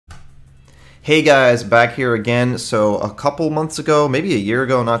Hey guys, back here again. So a couple months ago, maybe a year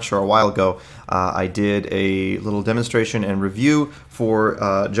ago, not sure, a while ago, I did a little demonstration and review for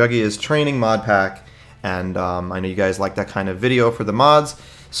Juggia's training mod pack, and I know you guys like that kind of video for the mods.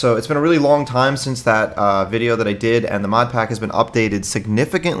 So it's been a really long time since that video that I did, and the mod pack has been updated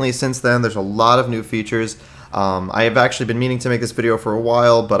significantly since then. There's a lot of new features. I have actually been meaning to make this video for a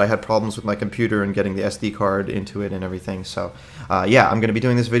while, but I had problems with my computer and getting the SD card into it and everything. So yeah, I'm going to be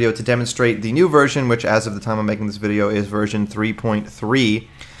doing this video to demonstrate the new version, which as of the time I'm making this video is version 3.3.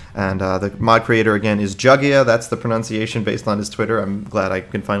 And the mod creator again is Juggia. That's the pronunciation based on his Twitter. I'm glad I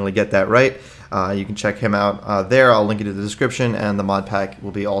can finally get that right. You can check him out there. I'll link it in the description, and the mod pack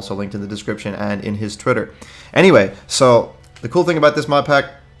will be also linked in the description and in his Twitter. Anyway, so the cool thing about this mod pack,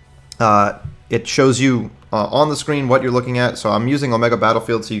 it shows you on the screen what you're looking at. So I'm using Omega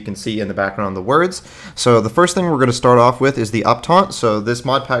Battlefield so you can see in the background the words. So the first thing we're going to start off with is the up taunt. So this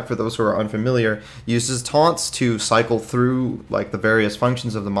mod pack, for those who are unfamiliar, uses taunts to cycle through like the various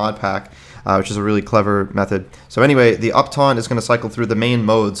functions of the mod pack, which is a really clever method. So anyway, the up taunt is going to cycle through the main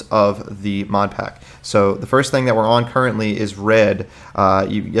modes of the mod pack. So the first thing that we're on currently is red. As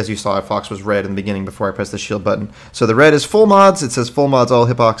you saw, Fox was red in the beginning before I pressed the shield button. So the red is full mods. It says full mods, all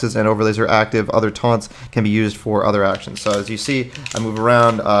hitboxes and overlays are active. Other taunts can be used for other actions. So as you see, I move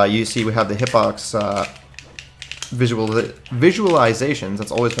around, you see we have the hitbox visualizations.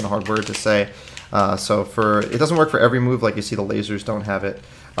 That's always been a hard word to say. So it doesn't work for every move, like you see the lasers don't have it.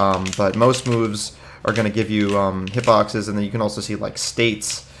 But most moves are going to give you hitboxes, and then you can also see like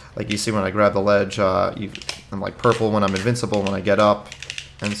states. Like you see when I grab the ledge, I'm like purple when I'm invincible when I get up,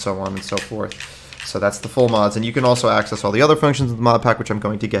 and so on and so forth. So that's the full mods, and you can also access all the other functions of the mod pack, which I'm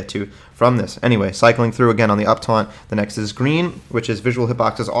going to get to from this. Anyway, cycling through again on the up taunt. The next is green, which is visual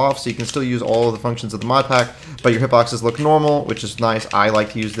hitboxes off, so you can still use all of the functions of the mod pack, but your hitboxes look normal, which is nice. I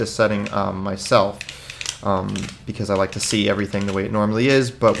like to use this setting myself. Because I like to see everything the way it normally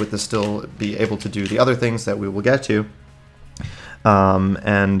is, but with this still be able to do the other things that we will get to.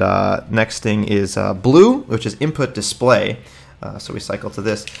 Next thing is blue, which is input display. So we cycle to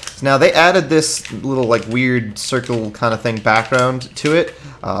this. So now they added this little like weird circle kind of thing background to it.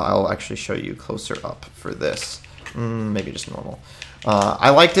 I'll actually show you closer up for this. Maybe just normal. I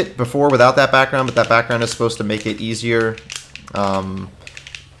liked it before without that background, but that background is supposed to make it easier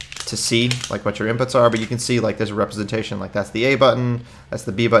to see like what your inputs are, but you can see like there's a representation, like that's the A button, that's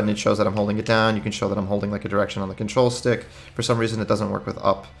the B button, it shows that I'm holding it down. You can show that I'm holding like a direction on the control stick. For some reason it doesn't work with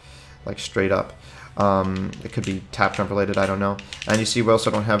up, like straight up. It could be tap jump related, I don't know. And you see we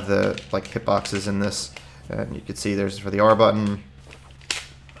also don't have the like hitboxes in this, and you can see there's for the R button,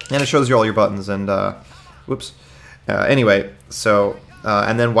 and it shows you all your buttons, and whoops. Anyway, so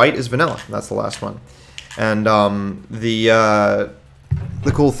and then white is vanilla, that's the last one. And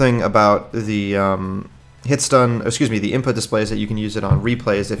the cool thing about the the input display is that you can use it on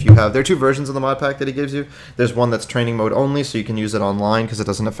replays if you have. There are two versions of the mod pack that it gives you. There's one that's training mode only, so you can use it online because it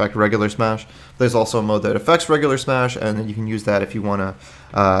doesn't affect regular Smash. There's also a mode that affects regular Smash, and then you can use that if you want to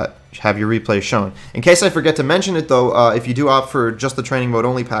have your replays shown. In case I forget to mention it though, if you do opt for just the training mode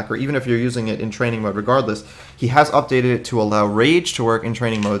only pack, or even if you're using it in training mode regardless, he has updated it to allow rage to work in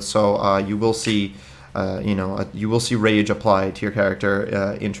training mode, so you will see you will see rage applied to your character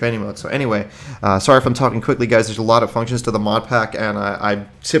in training mode. So anyway, sorry if I'm talking quickly, guys. There's a lot of functions to the mod pack, and I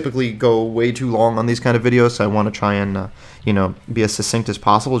typically go way too long on these kind of videos, so I want to try and be as succinct as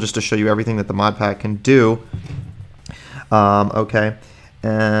possible just to show you everything that the mod pack can do. Okay,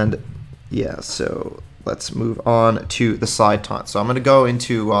 and yeah, so let's move on to the side taunt. So I'm going to go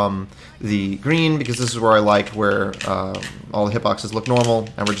into the green because this is where I like where all the hitboxes look normal,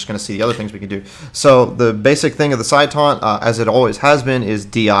 and we're just going to see the other things we can do. So the basic thing of the side taunt, as it always has been, is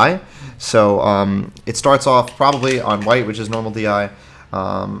DI. So it starts off probably on white, which is normal DI.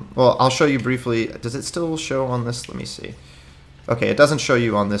 Well, I'll show you briefly. Does it still show on this? Let me see. Okay, it doesn't show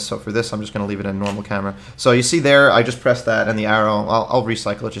you on this, so for this I'm just going to leave it in normal camera. So you see there, I just pressed that and the arrow. I'll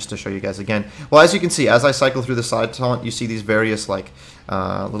recycle it just to show you guys again. Well, as you can see, as I cycle through the side taunt, you see these various like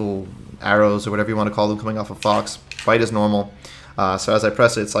little arrows or whatever you want to call them coming off of Fox. White is normal. So as I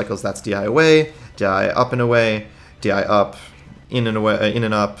press it, it cycles. That's DI away, DI up and away, DI up, in and away, in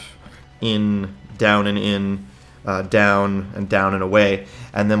and up, in, down and in, down and away.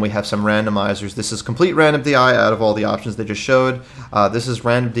 And then we have some randomizers. This is complete random DI out of all the options they just showed. This is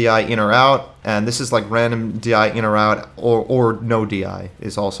random DI in or out, and this is like random DI in or out, or no DI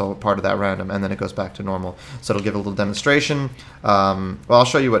is also part of that random, and then it goes back to normal. So it'll give a little demonstration. Well, I'll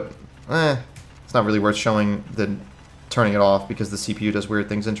show you what, it's not really worth showing the turning it off because the CPU does weird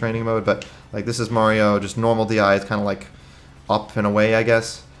things in training mode, but like this is Mario, just normal DI, it's kind of like up and away, I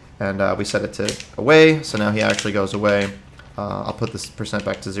guess. and we set it to away, so now he actually goes away. I'll put this percent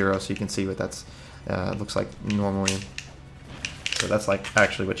back to 0 so you can see what that's looks like normally. So that's like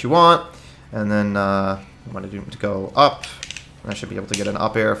actually what you want. And then I want to do to go up. I should be able to get an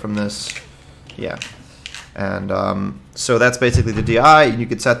up air from this. Yeah. And so that's basically the DI. You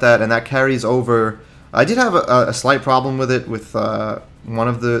could set that, and that carries over. I did have a slight problem with it with one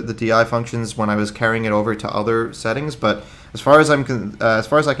of the DI functions when I was carrying it over to other settings, but as far as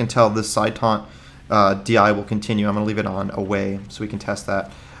I can tell, this side taunt DI will continue. I'm going to leave it on away so we can test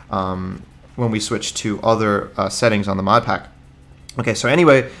that when we switch to other settings on the mod pack. Okay, so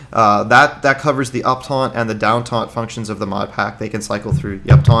anyway, that covers the up taunt and the down taunt functions of the mod pack. They can cycle through.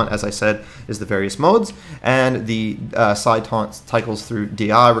 The up taunt, as I said, is the various modes, and the side taunt cycles through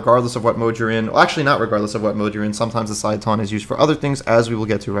DI regardless of what mode you're in. Well, actually, not regardless of what mode you're in. Sometimes the side taunt is used for other things, as we will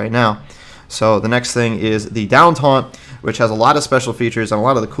get to right now. So the next thing is the down taunt, which has a lot of special features and a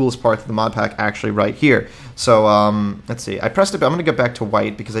lot of the coolest parts of the mod pack actually right here. So let's see, I pressed it, but I'm going to get back to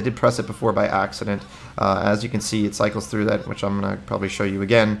white because I did press it before by accident. As you can see, it cycles through that, which I'm going to probably show you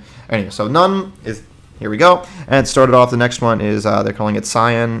again. Anyway, so none is, here we go. And started off, the next one is, they're calling it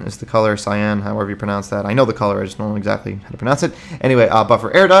cyan, is the color, cyan, however you pronounce that. I know the color, I just don't know exactly how to pronounce it. Anyway,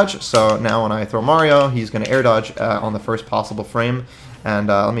 buffer air dodge, so now when I throw Mario, he's going to air dodge on the first possible frame. And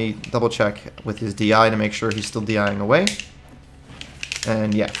let me double check with his DI to make sure he's still DIing away.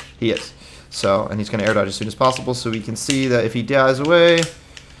 And yeah, he is. So, and he's going to air dodge as soon as possible, so we can see that if he DIs away,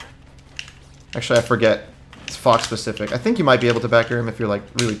 actually I forget, it's Fox specific. I think you might be able to back air him if you're like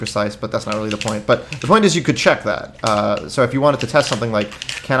really precise, but that's not really the point. But the point is you could check that. So if you wanted to test something like,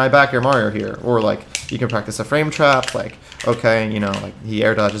 can I back air Mario here? Or like, you can practice a frame trap, like, okay, you know, like he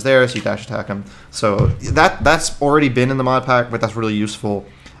air dodges there, so you dash attack him. So that's already been in the mod pack, but that's really useful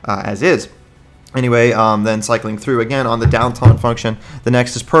as is. Anyway, then cycling through again on the down taunt function. The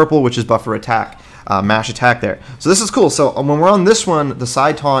next is purple, which is buffer attack, mash attack there. So this is cool. So when we're on this one, the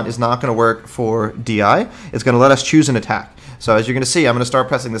side taunt is not going to work for DI. It's going to let us choose an attack. So as you're going to see, I'm going to start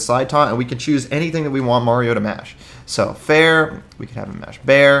pressing the side taunt, and we can choose anything that we want Mario to mash. So fair, we can have him mash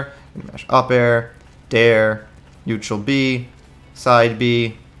bear, we can mash up air, dare, neutral B, side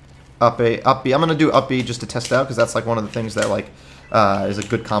B, up A, up B. I'm going to do up B just to test out because that's like one of the things that like is a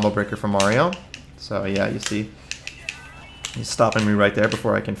good combo breaker for Mario. So yeah, you see he's stopping me right there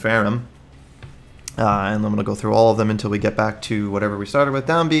before I can fair him. And I'm going to go through all of them until we get back to whatever we started with.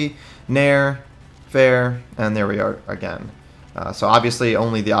 Down B, nair, fair, and there we are again. So obviously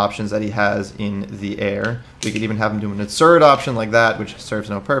only the options that he has in the air. We could even have him do an absurd option like that, which serves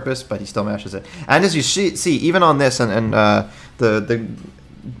no purpose, but he still mashes it. And as you see even on this, and the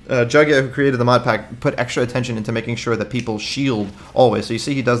Juggia, who created the mod pack, put extra attention into making sure that people shield always. So you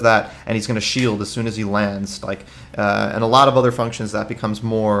see he does that, and he's going to shield as soon as he lands. Like, and a lot of other functions that becomes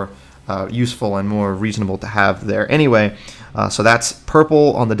more useful and more reasonable to have there. Anyway, so that's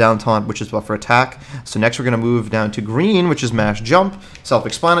purple on the down taunt, which is buffer attack. So next we're going to move down to green, which is mash jump.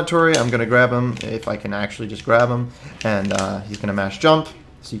 Self-explanatory. I'm going to grab him, if I can actually just grab him, and he's going to mash jump.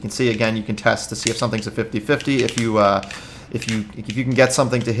 So you can see, again, you can test to see if something's a 50-50. If you can get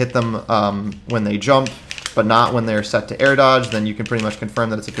something to hit them when they jump, but not when they're set to air dodge, then you can pretty much confirm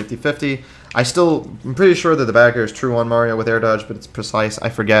that it's a 50-50. I'm pretty sure that the back air is true on Mario with air dodge, but it's precise. I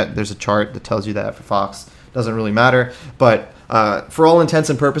forget. There's a chart that tells you that for Fox. Doesn't really matter. But for all intents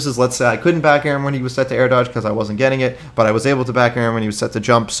and purposes, let's say I couldn't back air him when he was set to air dodge because I wasn't getting it, but I was able to back air him when he was set to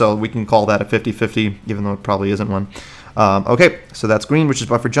jump, so we can call that a 50-50, even though it probably isn't one. Okay, so that's green, which is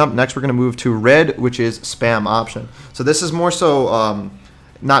buffer jump. Next, we're going to move to red, which is spam option. So this is more so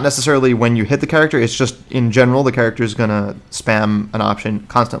not necessarily when you hit the character. It's just in general, the character is going to spam an option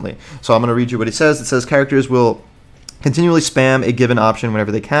constantly. So I'm going to read you what it says. It says characters will continually spam a given option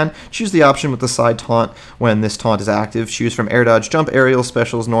whenever they can. Choose the option with the side taunt when this taunt is active. Choose from air dodge, jump, aerial,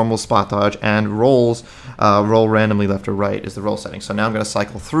 specials, normal, spot dodge, and rolls. Roll randomly left or right is the roll setting. So now I'm going to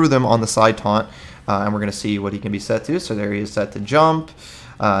cycle through them on the side taunt, and we're going to see what he can be set to. So there he is set to jump.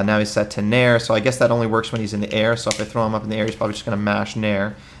 Now he's set to nair. So I guess that only works when he's in the air. So if I throw him up in the air, he's probably just going to mash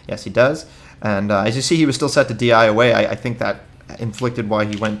nair. Yes, he does. And as you see, he was still set to DI away. I think that inflicted why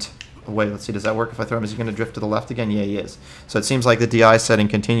he went away. Let's see, does that work if I throw him? Is he going to drift to the left again? Yeah, he is. So it seems like the DI setting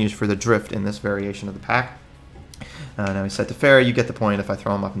continues for the drift in this variation of the pack. Now he's set to fair. You get the point. If I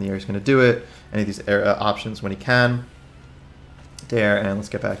throw him up in the air, he's going to do it. Any of these options when he can. There, and let's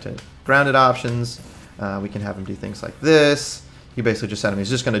get back to grounded options. We can have him do things like this. You basically just set him. He's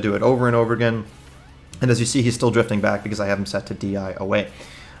just going to do it over and over again. And as you see, he's still drifting back because I have him set to DI away.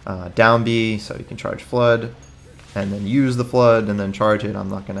 Down B, so you can charge flood, and then use the flood, and then charge it. I'm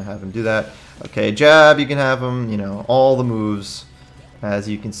not going to have him do that. Okay, jab, you can have him, you know, all the moves. as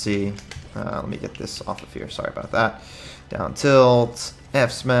you can see. Let me get this off of here. Sorry about that. Down tilt,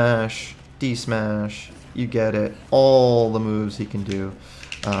 F smash, D smash. You get it. All the moves he can do.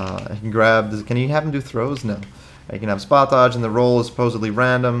 I can grab. Can you have him do throws? No. You can have spot dodge, and the roll is supposedly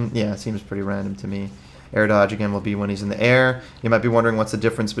random. Yeah, it seems pretty random to me. Air dodge again will be when he's in the air. You might be wondering what's the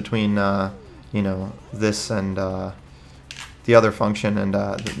difference between you know, this and the other function, and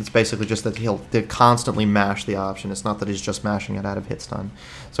it's basically just that he'll constantly mash the option. It's not that he's just mashing it out of hit stun.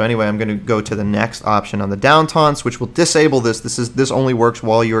 So anyway, I'm going to go to the next option on the down taunts, which will disable this. This only works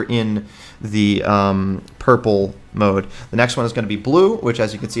while you're in the purple mode. The next one is going to be blue, which,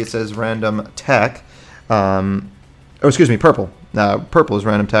 as you can see, it says random tech. Oh, excuse me, purple. Purple is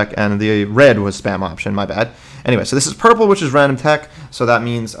random tech, and the red was spam option. My bad. Anyway, so this is purple, which is random tech. So that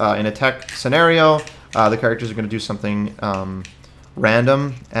means in a tech scenario, the characters are going to do something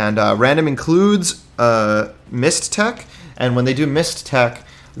random, and random includes missed tech. And when they do missed tech,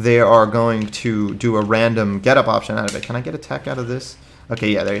 they are going to do a random get up option out of it. Can I get a tech out of this?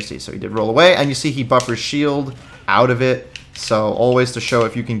 Okay, yeah, there you see. So he did roll away, and you see he buffers shield out of it. So always to show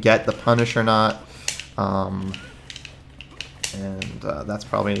if you can get the punish or not. That's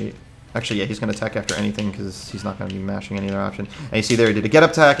probably... Actually, yeah, he's going to tech after anything because he's not going to be mashing any other option. And you see there he did a get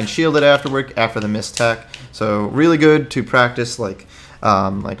up tech and shielded afterward after the missed tech. So really good to practice, like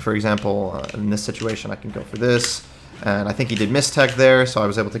for example, in this situation I can go for this. And I think he did miss tech there, so I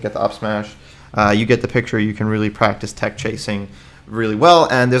was able to get the up smash. You get the picture. You can really practice tech chasing really well,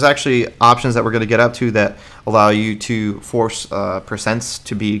 and there's actually options that we're going to get up to that allow you to force percents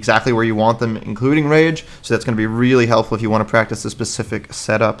to be exactly where you want them, including rage. So that's going to be really helpful if you want to practice a specific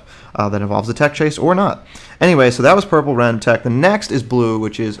setup that involves a tech chase or not. Anyway, so that was purple random tech. The next is blue,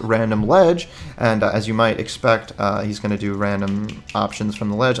 which is random ledge, and as you might expect, he's going to do random options from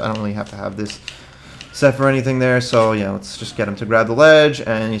the ledge. I don't really have to have this set for anything there, so yeah, let's just get him to grab the ledge,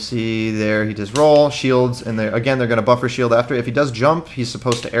 and you see there he does roll, shields, and again they're going to buffer shield after. If he does jump, he's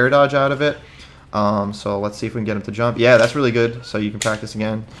supposed to air dodge out of it. So let's see if we can get him to jump. Yeah, that's really good, so you can practice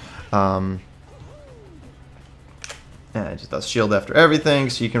again. And it just does shield after everything,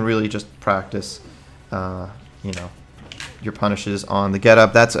 so you can really just practice, you know, your punishes on the get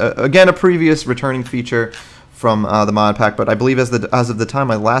up. That's again a previous returning feature from the mod pack, but I believe as of the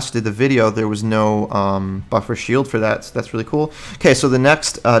time I last did the video, there was no buffer shield for that, so that's really cool. Okay, so the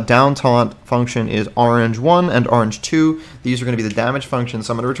next down taunt function is orange 1 and orange 2. These are going to be the damage functions,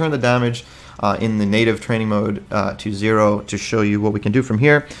 so I'm going to return the damage in the native training mode to 0 to show you what we can do from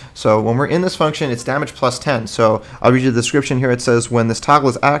here. So when we're in this function, it's damage plus 10. So I'll read you the description here. It says, when this toggle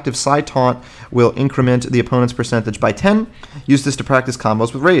is active, side taunt will increment the opponent's percentage by 10. Use this to practice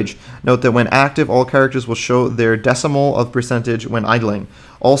combos with rage. Note that when active, all characters will show their decimal of percentage when idling.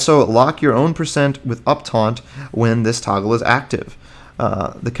 Also, lock your own percent with up taunt when this toggle is active.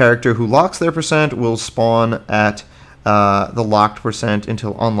 The character who locks their percent will spawn at the locked percent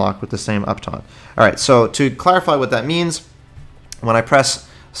until unlocked with the same up taunt. Alright, so to clarify what that means, when I press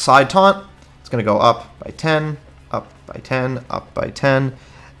side taunt, it's going to go up by 10, up by 10, up by 10,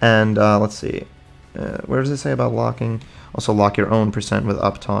 and let's see, where does it say about locking? Also lock your own percent with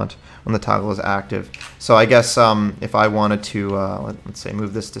up taunt when the toggle is active. So I guess if I wanted to, let's say,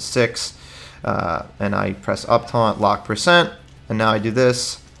 move this to 6, and I press up taunt, lock percent, and now I do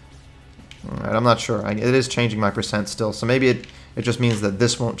this. Alright, I'm not sure. It is changing my percent still, so maybe it just means that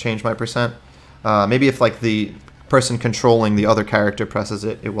this won't change my percent. Maybe if like the person controlling the other character presses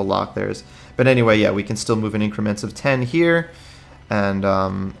it, it will lock theirs. But anyway, yeah, we can still move in increments of 10 here,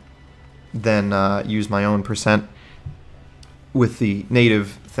 and then use my own percent with the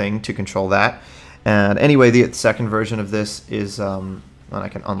native thing to control that. And anyway, the second version of this is, and I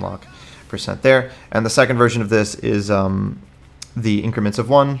can unlock percent there, and the second version of this is the increments of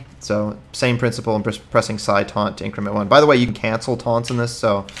 1. So same principle, and pressing side taunt to increment 1. By the way, you can cancel taunts in this,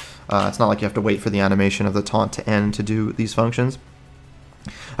 so it's not like you have to wait for the animation of the taunt to end to do these functions.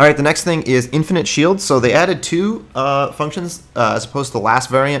 Alright, the next thing is infinite shield. So they added 2 functions as opposed to the last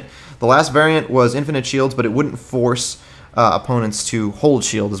variant. The last variant was infinite shields, but it wouldn't force opponents to hold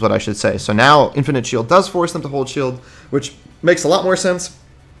shield, is what I should say. So now infinite shield does force them to hold shield, which makes a lot more sense.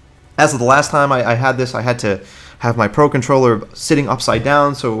 As of the last time I had this, I had to have my Pro Controller sitting upside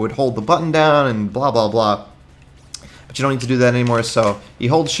down so it would hold the button down and blah blah blah. But you don't need to do that anymore, so he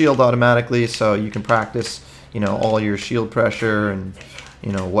holds shield automatically, so you can practice, you know, all your shield pressure and,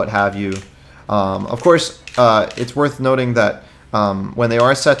 you know, what have you. Of course, it's worth noting that when they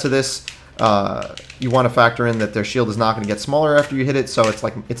are set to this, you want to factor in that their shield is not going to get smaller after you hit it, so it's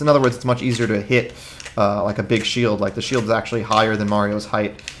like, in other words, it's much easier to hit like a big shield. Like the shield is actually higher than Mario's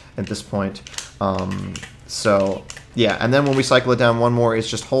height at this point. So Yeah, and then when we cycle it down one more, it's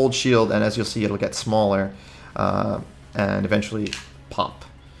just hold shield, and as you'll see, it'll get smaller and eventually pop,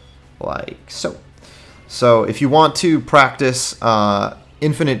 like so. So if you want to practice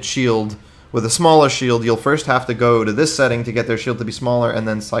infinite shield with a smaller shield, you'll first have to go to this setting to get their shield to be smaller, and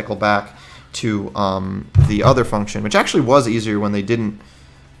then cycle back to the other function, which actually was easier when they didn't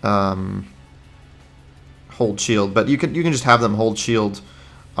hold shield. But you can just have them hold shield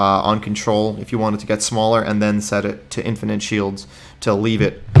on control if you want it to get smaller, and then set it to infinite shields to leave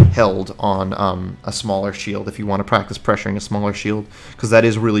it held on a smaller shield if you want to practice pressuring a smaller shield, because that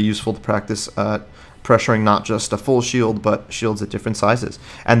is really useful to practice pressuring not just a full shield but shields at different sizes.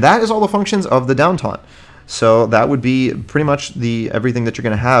 And that is all the functions of the down taunt. So that would be pretty much everything that you're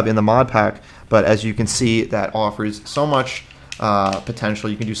going to have in the mod pack, but as you can see, that offers so much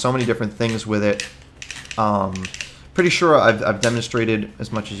potential. You can do so many different things with it. Pretty sure I've demonstrated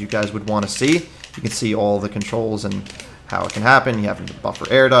as much as you guys would want to see. You can see all the controls and how it can happen. You have the buffer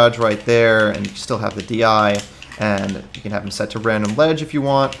air dodge right there, and you still have the DI, and you can have them set to random ledge if you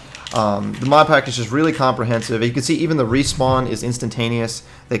want. The mod pack is just really comprehensive. You can see even the respawn is instantaneous.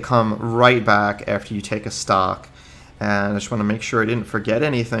 They come right back after you take a stock. And I just want to make sure I didn't forget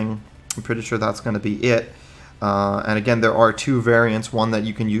anything. I'm pretty sure that's going to be it. And again, there are two variants, one that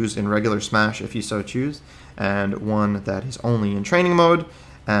you can use in regular Smash if you so choose, and one that is only in training mode.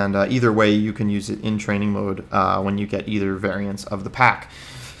 And either way, you can use it in training mode when you get either variants of the pack.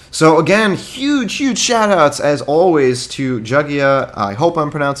 So again, huge shout-outs, as always, to Juggia, I hope I'm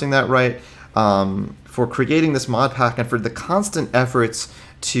pronouncing that right, for creating this mod pack and for the constant efforts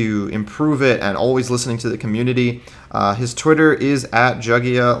to improve it and always listening to the community. His Twitter is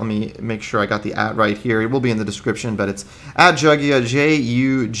 @Juggia. Let me make sure I got the @ right here. It will be in the description, but it's @Juggia,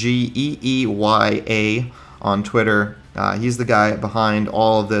 Juggeeya on Twitter. He's the guy behind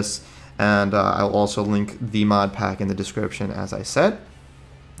all of this, and I'll also link the mod pack in the description, as I said.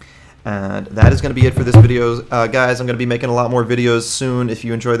 And that is going to be it for this video, guys. I'm going to be making a lot more videos soon if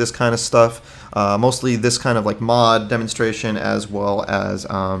you enjoy this kind of stuff. Mostly this kind of like mod demonstration, as well as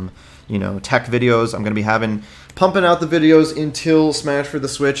you know, tech videos. I'm going to be pumping out the videos until Smash for the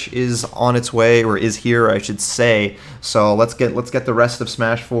Switch is on its way, or is here, I should say. So let's get the rest of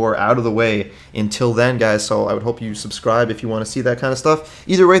Smash 4 out of the way until then, guys. So I would hope you subscribe if you want to see that kind of stuff.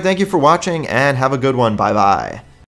 Either way, thank you for watching and have a good one. Bye bye.